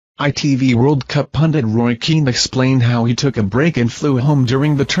ITV World Cup pundit Roy Keane explained how he took a break and flew home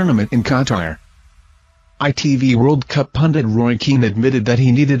during the tournament in Qatar. ITV World Cup pundit Roy Keane admitted that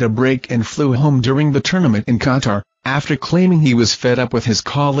he needed a break and flew home during the tournament in Qatar, after claiming he was fed up with his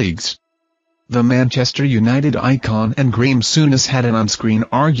colleagues. The Manchester United icon and Souness had an on-screen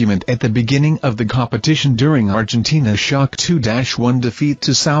argument at the beginning of the competition during Argentina's shock 2-1 defeat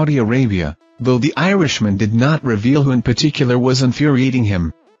to Saudi Arabia, though the Irishman did not reveal who in particular was infuriating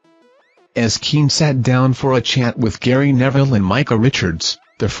him. As Keane sat down for a chat with Gary Neville and Micah Richards,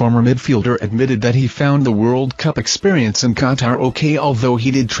 the former midfielder admitted that he found the World Cup experience in Qatar okay, although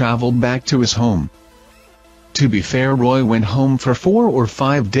he did travel back to his home. To be fair, Roy went home for 4 or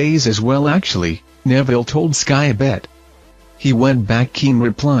 5 days as well actually, Neville told Sky Bet. He went back, Keane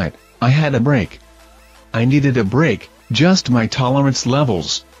replied. I had a break. I needed a break, just my tolerance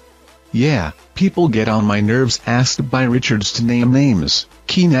levels. Yeah, people get on my nerves. Asked by Richards to name names,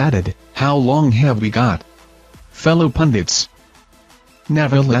 Keane added, how long have we got? Fellow pundits.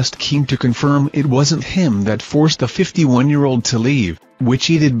 Neville asked Keane to confirm it wasn't him that forced the 51-year-old to leave, which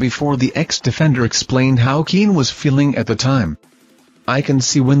he did before the ex-defender explained how Keane was feeling at the time. I can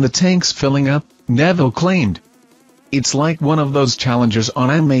see when the tank's filling up, Neville claimed. It's like one of those challengers on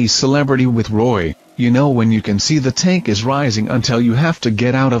I'm a Celebrity with Roy, you know, when you can see the tank is rising until you have to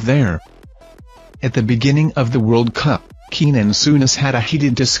get out of there. At the beginning of the World Cup, Keane and Souness had a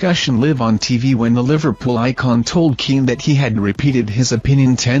heated discussion live on TV when the Liverpool icon told Keane that he had repeated his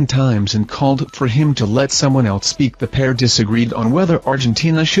opinion 10 times and called for him to let someone else speak. The pair disagreed on whether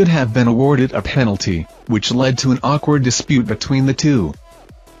Argentina should have been awarded a penalty, which led to an awkward dispute between the two.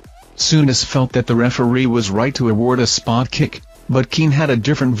 Souness felt that the referee was right to award a spot kick, but Keane had a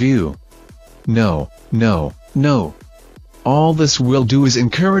different view. No. All this will do is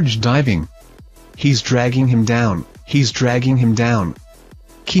encourage diving. He's dragging him down. He's dragging him down,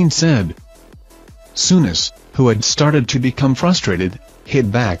 Keane said. Souness, who had started to become frustrated,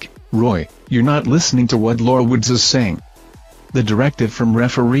 hit back, Roy, you're not listening to what Laura Woods is saying. The directive from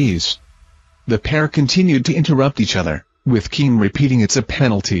referees. The pair continued to interrupt each other, with Keane repeating it's a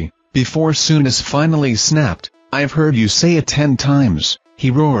penalty, before Souness finally snapped. I've heard you say it 10 times, he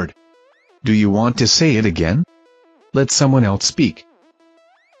roared. Do you want to say it again? Let someone else speak.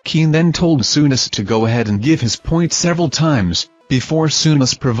 Keane then told Souness to go ahead and give his point several times, before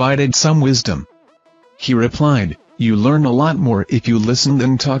Souness provided some wisdom. He replied, you learn a lot more if you listen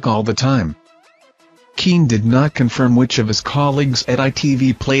than talk all the time. Keane did not confirm which of his colleagues at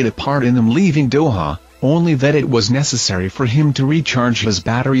ITV played a part in him leaving Doha, only that it was necessary for him to recharge his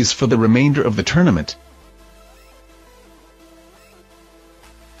batteries for the remainder of the tournament.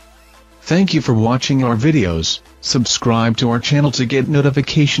 Thank you for watching our videos. Subscribe to our channel to get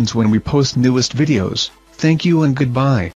notifications when we post newest videos. Thank you and goodbye.